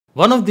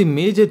One of the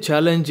major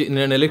challenges in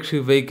an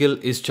electric vehicle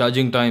is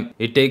charging time.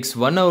 It takes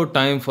 1 hour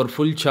time for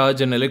full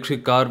charge an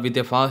electric car with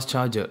a fast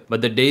charger.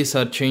 But the days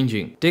are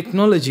changing.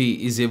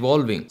 Technology is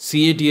evolving.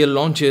 CATL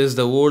launches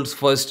the world's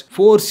first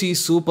 4C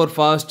super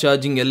fast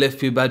charging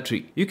LFP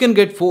battery. You can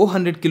get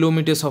 400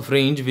 kilometers of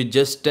range with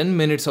just 10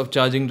 minutes of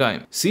charging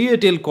time.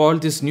 CATL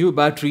called this new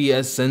battery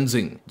as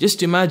Shenxing.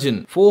 Just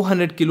imagine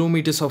 400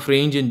 kilometers of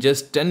range in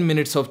just 10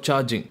 minutes of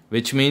charging,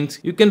 which means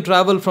you can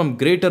travel from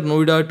Greater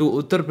Noida to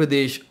Uttar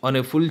Pradesh on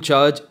a full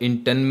charge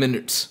in 10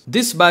 minutes.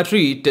 This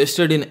battery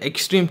tested in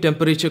extreme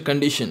temperature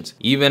conditions,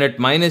 even at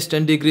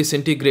 -10 degrees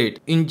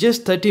centigrade. In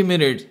just 30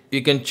 minutes,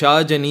 you can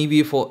charge an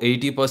EV for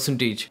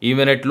 80%.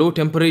 Even at low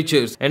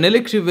temperatures, an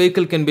electric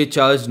vehicle can be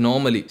charged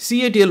normally.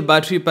 CATL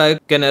battery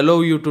pack can allow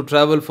you to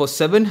travel for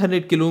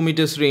 700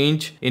 kilometers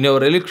range in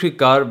your electric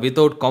car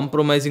without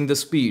compromising the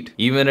speed.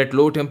 Even at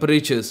low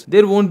temperatures,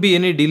 there won't be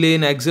any delay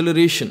in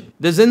acceleration.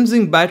 The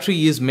Shenxing battery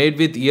is made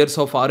with years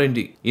of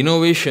R&D,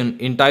 innovation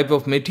in type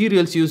of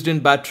materials used in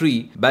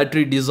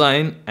battery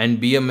design and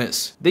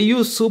BMS. They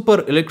use super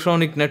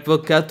electronic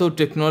network cathode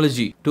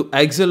technology to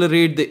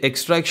accelerate the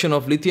extraction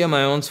of lithium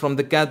ions from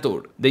the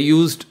cathode. They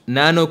used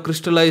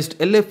nano-crystallized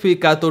LFP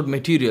cathode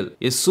material,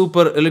 a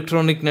super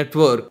electronic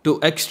network, to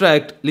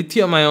extract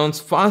lithium ions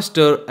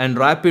faster and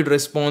rapid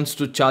response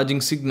to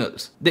charging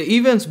signals. The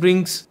event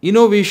brings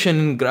innovation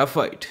in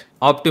graphite.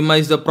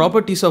 Optimize the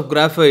properties of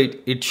graphite,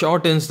 it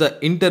shortens the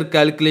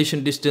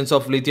intercalculation distance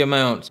of lithium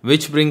ions,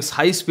 which brings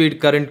high-speed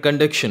current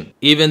conduction.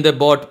 Even they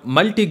bought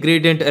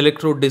multi-gradient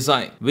electrode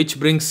design, which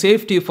brings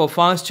safety for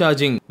fast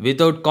charging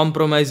without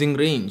compromising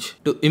range.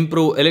 To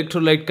improve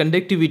electrolyte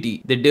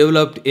conductivity, they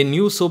developed a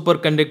new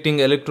superconducting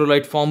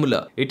electrolyte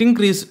formula. It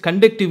increased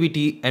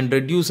conductivity and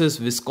reduces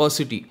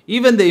viscosity.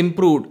 Even they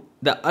improved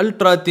the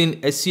ultra-thin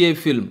SCI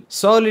film,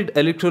 solid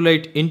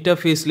electrolyte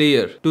interface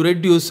layer, to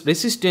reduce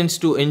resistance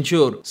to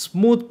ensure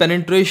smooth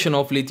penetration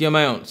of lithium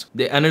ions.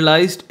 They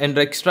analyzed and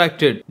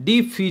extracted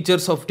deep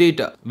features of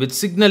data. With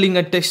signaling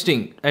and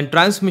testing and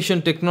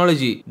transmission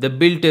technology, they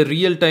built a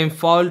real-time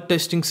fault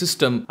testing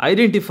system,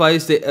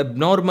 identifies the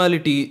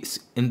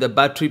abnormalities in the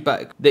battery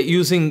pack. They're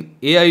using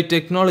AI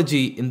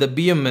technology in the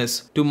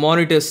BMS to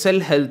monitor cell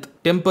health,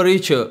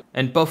 temperature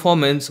and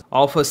performance,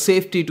 offer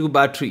safety to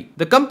battery.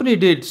 The company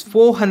did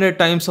 400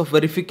 times of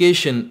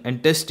verification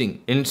and testing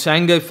in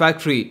Shanghai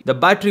factory. The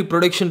battery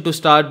production to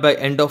start by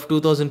end of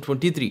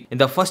 2023. In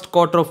the first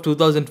quarter of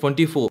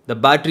 2024, the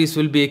batteries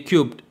will be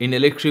equipped in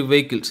electric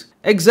vehicles.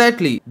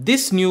 Exactly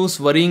this news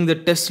worrying the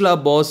Tesla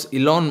boss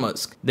Elon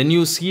Musk. The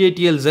new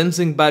CATL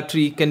Shenxing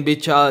battery can be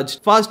charged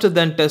faster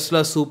than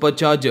Tesla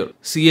Supercharger.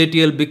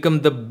 CATL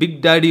become the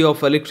big daddy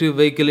of electric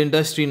vehicle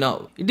industry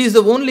now. It is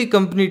the only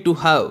company to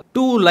have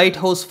 2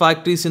 lighthouse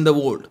factories in the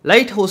world.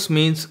 Lighthouse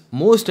means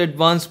most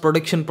advanced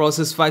production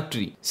process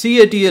factory.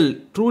 CATL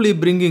truly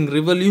bringing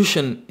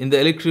revolution in the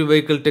electric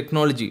vehicle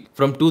technology.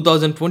 From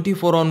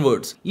 2024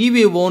 onwards,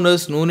 EV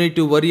owners no need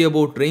to worry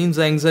about range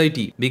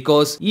anxiety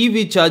because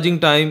EV charging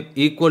time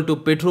equal to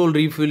petrol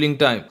refueling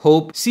time.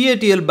 Hope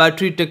CATL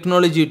battery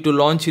technology to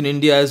launch in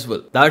India as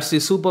well. That's the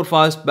super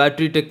fast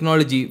battery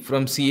technology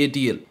from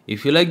CATL.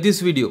 If you like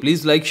this video,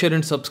 please like, share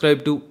and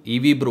subscribe to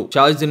EV Bro.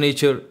 Charge the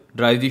nature,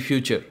 drive the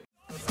future.